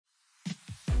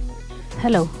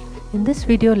Hello, in this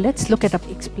video let's look at an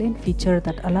explain feature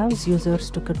that allows users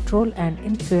to control and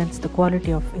influence the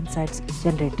quality of insights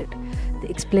generated. The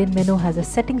explain menu has a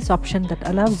settings option that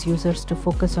allows users to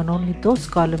focus on only those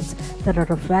columns that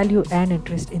are of value and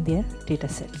interest in their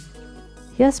dataset.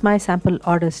 Here's my sample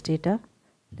orders data.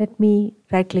 Let me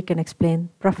right click and explain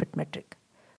profit metric.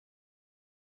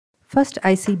 First,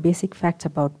 I see basic facts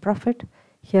about profit.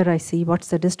 Here I see what's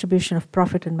the distribution of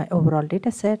profit in my overall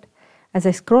dataset. As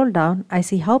I scroll down, I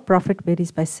see how profit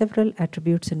varies by several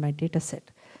attributes in my dataset.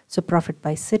 So profit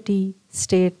by city,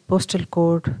 state, postal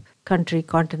code, country,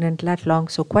 continent, lat long,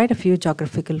 so quite a few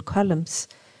geographical columns.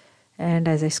 And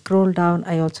as I scroll down,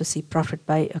 I also see profit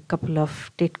by a couple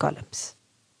of date columns.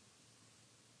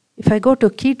 If I go to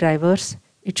key drivers,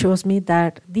 it shows me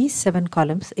that these 7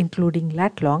 columns, including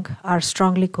lat long, are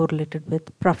strongly correlated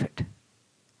with profit.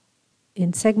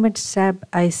 In segments tab,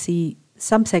 I see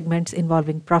some segments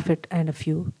involving profit and a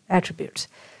few attributes.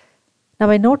 Now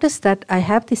I notice that I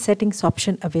have the settings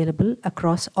option available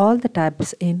across all the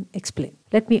tabs in Explain.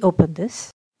 Let me open this.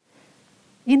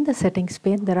 In the settings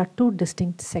pane, there are 2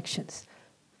 distinct sections.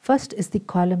 First is the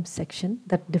column section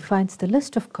that defines the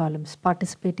list of columns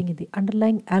participating in the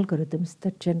underlying algorithms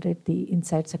that generate the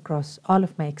insights across all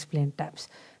of my Explain tabs,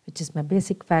 which is my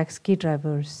basic facts, key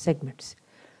drivers, segments.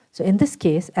 So in this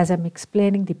case, as I'm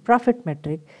explaining the profit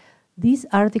metric, these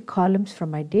are the columns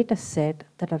from my data set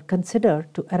that are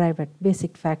considered to arrive at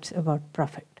basic facts about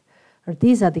profit. Or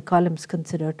these are the columns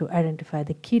considered to identify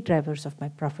the key drivers of my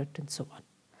profit and so on.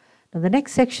 Now the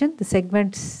next section, the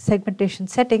segmentation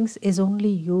settings, is only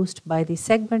used by the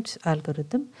segments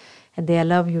algorithm, and they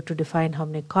allow you to define how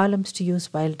many columns to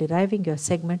use while deriving your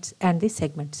segments and the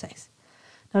segment size.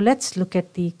 Now let's look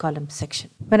at the column section.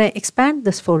 When I expand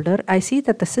this folder, I see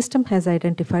that the system has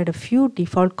identified a few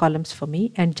default columns for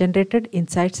me and generated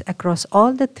insights across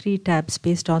all the 3 tabs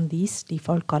based on these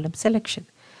default column selection.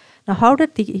 Now how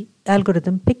did the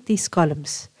algorithm pick these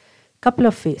columns? Couple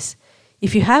of ways.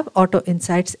 If you have auto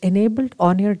insights enabled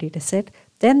on your dataset,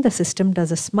 then the system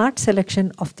does a smart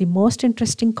selection of the most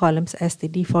interesting columns as the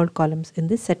default columns in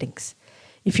the settings.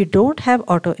 If you don't have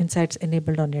auto insights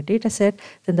enabled on your dataset,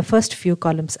 then the first few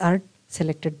columns are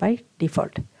selected by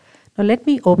default. Now let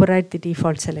me override the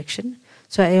default selection.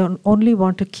 So I only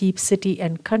want to keep city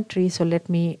and country, so let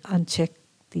me uncheck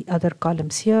the other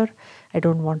columns here. I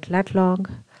don't want lat long.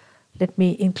 Let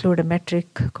me include a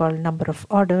metric called number of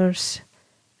orders.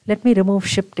 Let me remove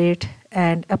ship date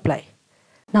and apply.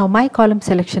 Now my column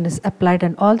selection is applied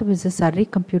and all the visits are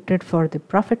recomputed for the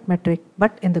profit metric,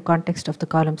 but in the context of the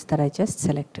columns that I just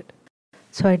selected.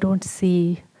 So I don't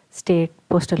see state,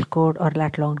 postal code or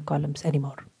lat long columns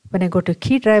anymore. When I go to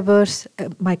key drivers,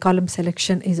 my column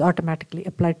selection is automatically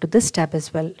applied to this tab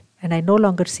as well, and I no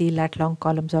longer see lat long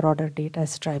columns or order date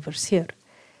as drivers here.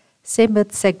 Same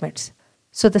with segments.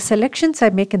 So the selections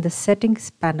I make in the settings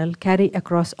panel carry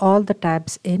across all the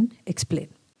tabs in Explain.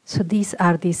 So these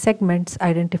are the segments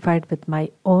identified with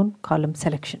my own column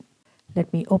selection.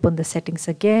 Let me open the settings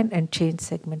again and change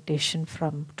segmentation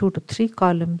from 2 to 3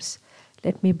 columns.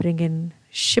 Let me bring in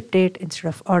ship date instead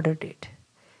of order date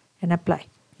and apply.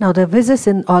 Now the visits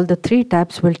in all the 3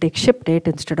 tabs will take ship date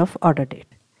instead of order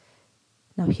date.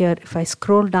 Now here, if I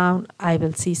scroll down, I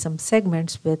will see some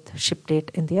segments with ship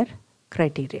date in their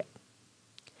criteria.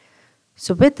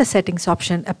 So with the settings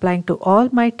option applying to all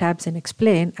my tabs in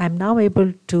Explain, I'm now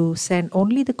able to send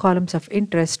only the columns of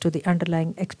interest to the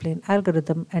underlying Explain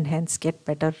algorithm and hence get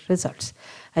better results.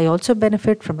 I also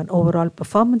benefit from an overall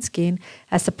performance gain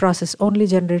as the process only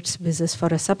generates visits for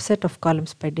a subset of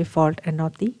columns by default and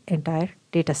not the entire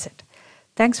dataset.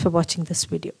 Thanks for watching this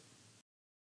video.